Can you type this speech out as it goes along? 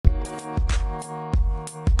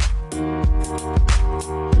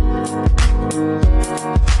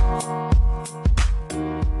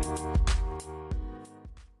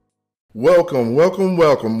Welcome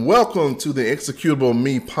to the Executable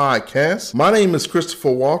Me podcast. My name is Christopher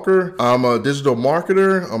Walker. I'm a digital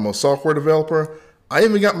marketer. I'm a software developer. I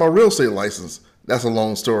even got my real estate license. That's a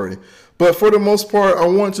long story. But for the most part, I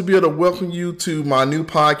want to be able to welcome you to my new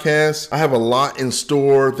podcast. I have a lot in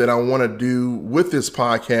store that I want to do with this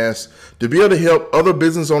podcast to be able to help other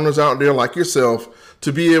business owners out there like yourself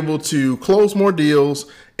to be able to close more deals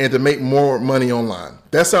and to make more money online.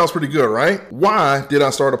 That sounds pretty good, right? Why did I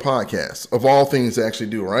start a podcast? Of all things to actually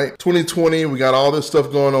do, right? 2020, we got all this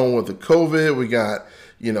stuff going on with the COVID. We got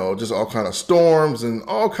just all kind of storms and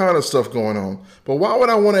all kind of stuff going on. But why would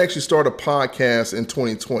I want to actually start a podcast in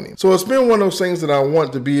 2020? So it's been one of those things that I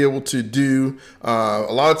want to be able to do. A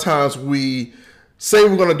lot of times we say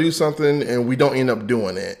we're going to do something and we don't end up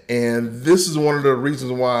doing it. And this is one of the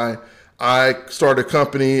reasons why I started a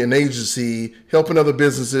company, an agency, helping other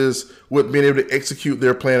businesses with being able to execute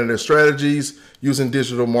their plan and their strategies using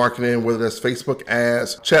digital marketing, whether that's Facebook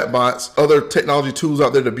ads, chatbots, other technology tools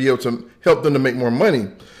out there to be able to help them to make more money.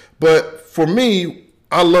 But for me,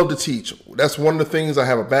 I love to teach. That's one of the things I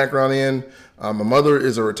have a background in. My mother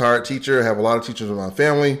is a retired teacher. I have a lot of teachers in my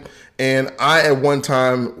family. And I, at one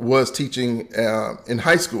time, was teaching in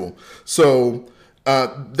high school. So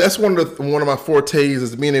that's one of my fortes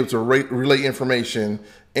is being able to relay information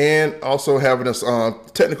and also having a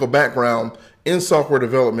technical background in software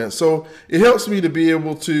development. So it helps me to be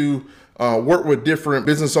able to work with different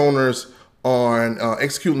business owners on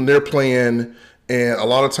executing their plan. And a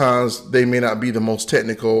lot of times they may not be the most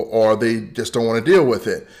technical or they just don't want to deal with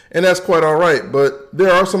it. And that's quite all right. But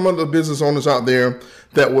there are some other business owners out there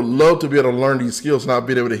that would love to be able to learn these skills and I'll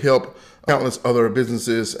be able to help countless other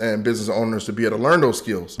businesses and business owners to be able to learn those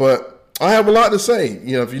skills. But I have a lot to say.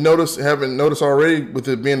 If you haven't noticed already with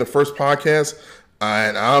it being the first podcast,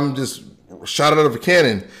 and I'm just shot out of a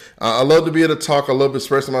cannon. I love to be able to talk. I love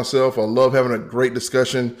expressing myself. I love having a great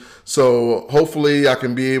discussion. So hopefully I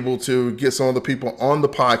can be able to get some of the people on the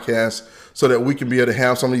podcast so that we can be able to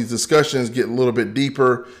have some of these discussions, get a little bit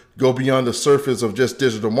deeper, go beyond the surface of just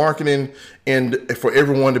digital marketing, and for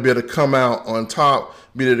everyone to be able to come out on top,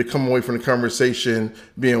 be able to come away from the conversation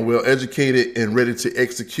being well educated and ready to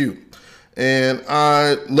execute. And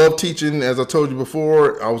I love teaching. As I told you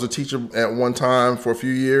before, I was a teacher at one time for a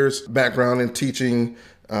few years, background in teaching,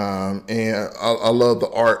 and I love the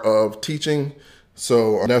art of teaching.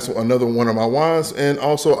 So that's another one of my whys. And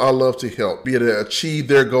also I love to help be able to achieve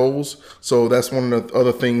their goals. So that's one of the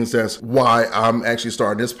other things that's why I'm actually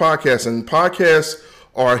starting this podcast. And podcasts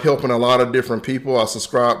are helping a lot of different people. I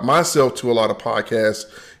subscribe myself to a lot of podcasts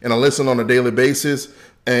and I listen on a daily basis.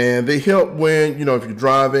 And they help when, if you're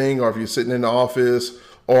driving or if you're sitting in the office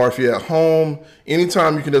or if you're at home,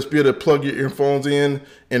 anytime you can just be able to plug your earphones in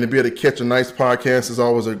and to be able to catch a nice podcast is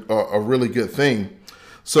always a really good thing.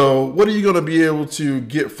 So what are you going to be able to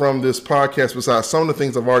get from this podcast besides some of the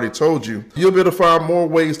things I've already told you? You'll be able to find more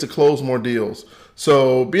ways to close more deals.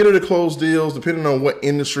 So be able to close deals depending on what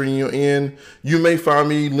industry you're in. You may find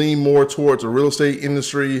me lean more towards the real estate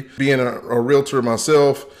industry, being a realtor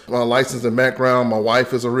myself, my licensed and background. My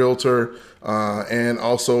wife is a realtor and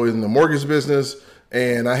also in the mortgage business.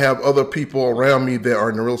 And I have other people around me that are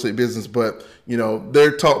in the real estate business, but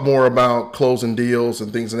they're talk more about closing deals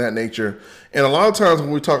and things of that nature. And a lot of times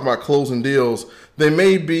when we talk about closing deals, they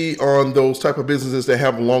may be on those type of businesses that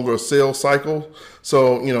have a longer sales cycle.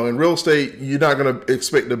 So, in real estate, you're not going to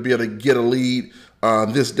expect to be able to get a lead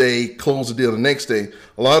this day, close the deal the next day.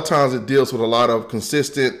 A lot of times it deals with a lot of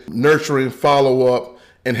consistent nurturing, follow-up,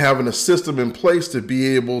 and having a system in place to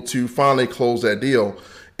be able to finally close that deal.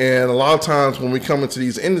 And a lot of times when we come into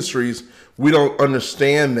these industries, we don't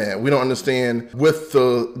understand that. We don't understand with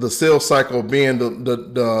the sales cycle being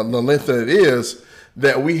the length that it is,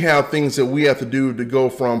 that we have things that we have to do to go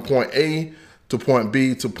from point A to point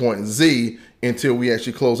B to point Z until we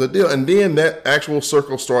actually close that deal. And then that actual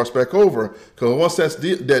circle starts back over. Because once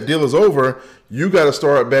that deal is over, you got to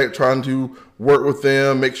start back trying to work with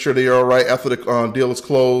them, make sure they are all right after the deal is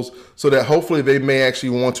closed, so that hopefully they may actually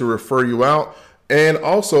want to refer you out. And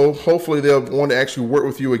also, hopefully, they'll want to actually work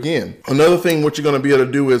with you again. Another thing what you're going to be able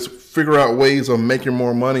to do is figure out ways of making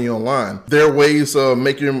more money online. There are ways of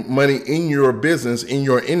making money in your business, in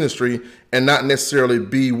your industry, and not necessarily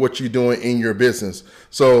be what you're doing in your business.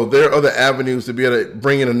 So there are other avenues to be able to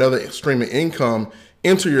bring in another stream of income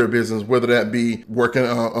into your business, whether that be working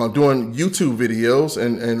on doing YouTube videos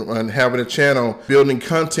and having a channel, building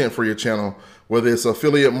content for your channel, whether it's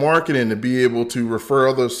affiliate marketing to be able to refer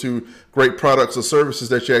others to great products or services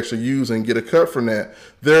that you actually use and get a cut from that.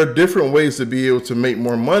 There are different ways to be able to make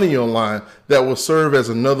more money online that will serve as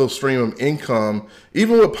another stream of income.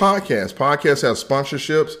 Even with podcasts have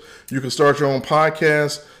sponsorships. You can start your own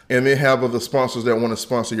podcast and then have other sponsors that want to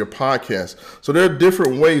sponsor your podcast. So there are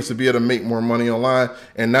different ways to be able to make more money online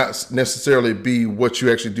and not necessarily be what you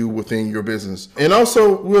actually do within your business. And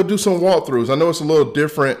also, we'll do some walkthroughs. I know it's a little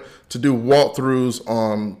different to do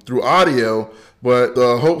walkthroughs through audio, but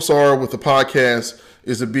the hopes are with the podcast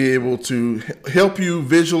is to be able to help you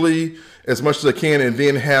visually as much as I can, and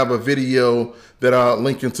then have a video that I'll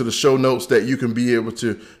link into the show notes that you can be able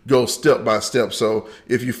to go step by step. So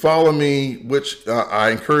if you follow me, which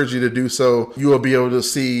I encourage you to do so, you will be able to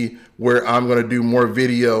see where I'm going to do more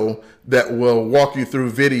video that will walk you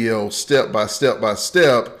through video step by step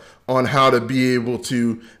on how to be able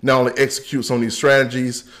to not only execute some of these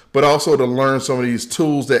strategies, but also to learn some of these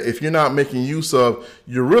tools that if you're not making use of,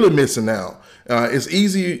 you're really missing out. It's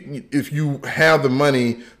easy if you have the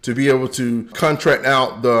money to be able to contract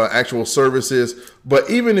out the actual services. But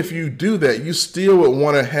even if you do that, you still would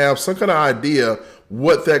want to have some kind of idea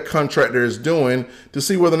what that contractor is doing to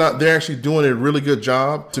see whether or not they're actually doing a really good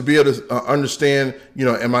job, to be able to understand,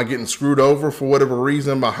 am I getting screwed over for whatever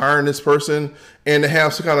reason by hiring this person, and to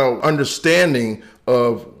have some kind of understanding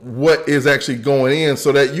of what is actually going in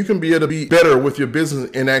so that you can be able to be better with your business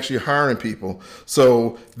and actually hiring people.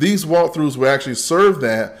 So these walkthroughs will actually serve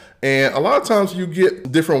that. And a lot of times you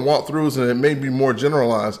get different walkthroughs and it may be more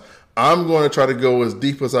generalized. I'm going to try to go as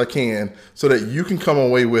deep as I can so that you can come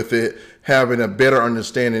away with it having a better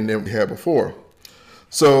understanding than we had before.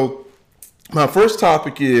 So my first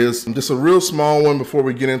topic is just a real small one before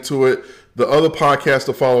we get into it. The other podcast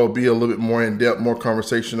to follow will be a little bit more in-depth, more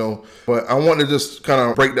conversational. But I want to just kind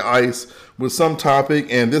of break the ice with some topic.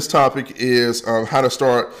 And this topic is how to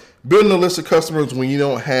start building a list of customers when you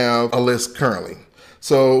don't have a list currently.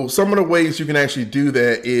 So some of the ways you can actually do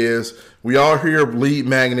that is, we all hear of lead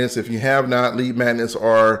magnets. If you have not, lead magnets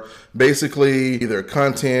are basically either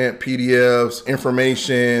content, PDFs,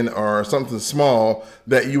 information, or something small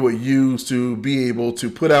that you would use to be able to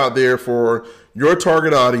put out there for your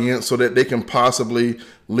target audience so that they can possibly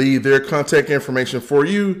leave their contact information for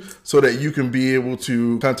you so that you can be able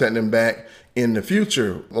to contact them back in the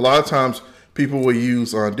future. A lot of times people will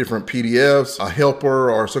use different PDFs, a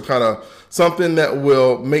helper, or some kind of something that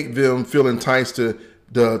will make them feel enticed to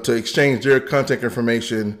exchange their contact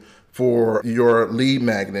information for your lead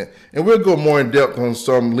magnet. And we'll go more in depth on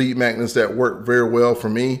some lead magnets that work very well for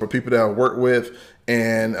me, for people that I work with.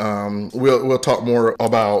 And we'll talk more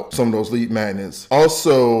about some of those lead magnets.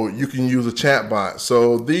 Also, you can use a chatbot.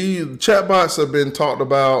 So the chatbots have been talked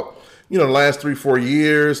about, the last 3-4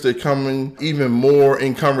 years. They're coming even more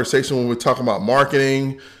in conversation when we're talking about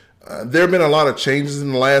marketing. There have been a lot of changes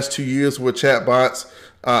in the last 2 years with chatbots.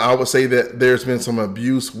 I would say that there's been some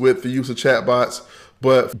abuse with the use of chatbots,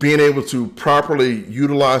 but being able to properly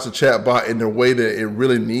utilize the chatbot in the way that it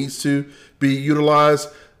really needs to be utilized,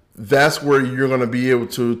 that's where you're going to be able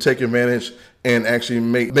to take advantage and actually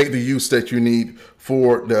make the use that you need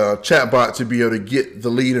for the chatbot to be able to get the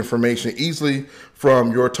lead information easily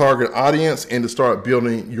from your target audience and to start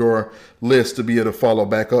building your list to be able to follow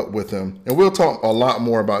back up with them. And we'll talk a lot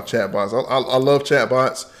more about chatbots. I love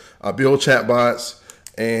chatbots. I build chatbots,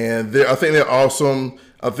 and I think they're awesome.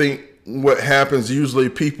 I think what happens usually,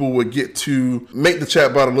 people would get to make the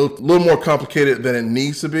chatbot a little more complicated than it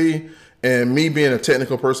needs to be. And me being a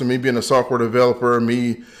technical person, me being a software developer,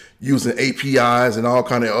 me using APIs and all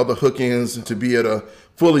kind of other hook-ins to be able to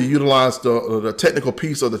fully utilize the technical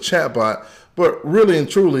piece of the chatbot. But really and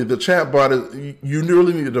truly, the chatbot, you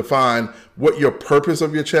really need to define what your purpose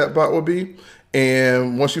of your chatbot will be.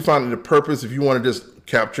 And once you find the purpose, if you want to just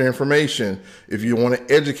capture information, if you want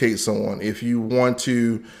to educate someone, if you want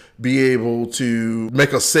to be able to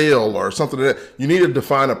make a sale or something like that, you need to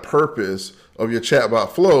define a purpose of your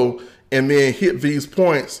chatbot flow and then hit these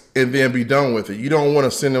points and then be done with it. You don't want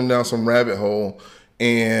to send them down some rabbit hole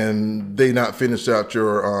and they not finish out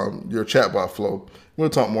your chatbot flow. We'll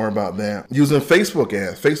talk more about that. Using Facebook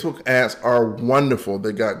ads. Facebook ads are wonderful.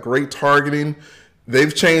 They got great targeting.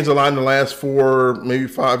 They've changed a lot in the last 4, maybe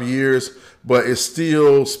 5 years, but it's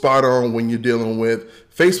still spot on when you're dealing with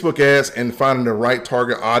Facebook ads and finding the right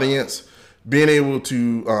target audience. Being able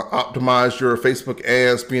to optimize your Facebook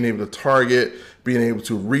ads, being able to target, being able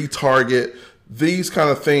to retarget, these kind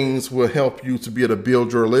of things will help you to be able to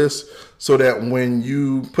build your list so that when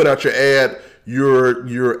you put out your ad,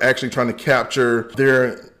 you're actually trying to capture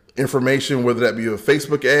their information, whether that be a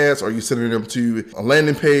Facebook ads or you sending them to a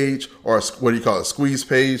landing page or what do you call it, a squeeze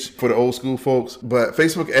page for the old school folks. But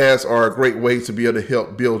Facebook ads are a great way to be able to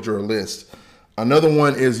help build your list. Another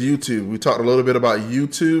one is YouTube. We talked a little bit about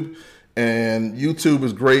YouTube, and YouTube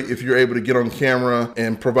is great if you're able to get on camera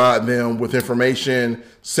and provide them with information,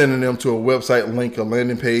 sending them to a website link, a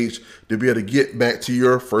landing page to be able to get back to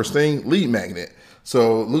your first thing, lead magnet.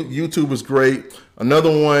 So YouTube is great.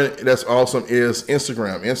 Another one that's awesome is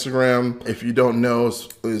Instagram. Instagram, if you don't know,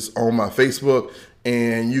 is on my Facebook,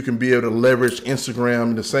 and you can be able to leverage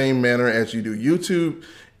Instagram in the same manner as you do YouTube,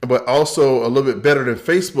 but also a little bit better than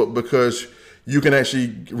Facebook because you can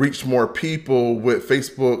actually reach more people with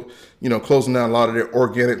Facebook, closing down a lot of their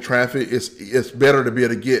organic traffic. It's better to be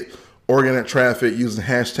able to get organic traffic using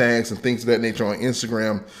hashtags and things of that nature on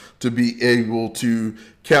Instagram to be able to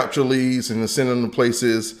capture leads and to send them to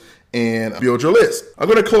places and build your list. I'm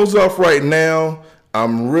going to close it off right now.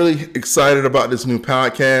 I'm really excited about this new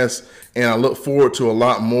podcast, and I look forward to a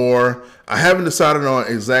lot more. I haven't decided on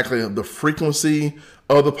exactly the frequency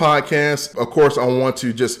of the podcast. Of course, I want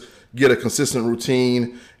to just get a consistent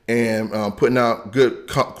routine and putting out good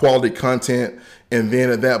quality content, and then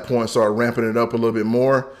at that point start ramping it up a little bit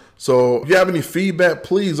more. So if you have any feedback,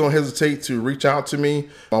 please don't hesitate to reach out to me.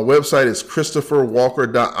 My website is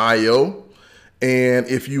christopherwalker.io. And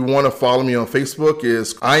if you want to follow me on Facebook,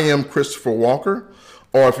 is I am Christopher Walker.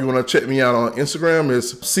 Or if you want to check me out on Instagram,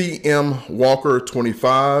 is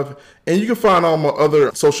cmwalker25. And you can find all my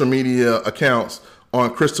other social media accounts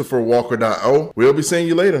on christopherwalker.io. We'll be seeing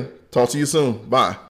you later. Talk to you soon. Bye.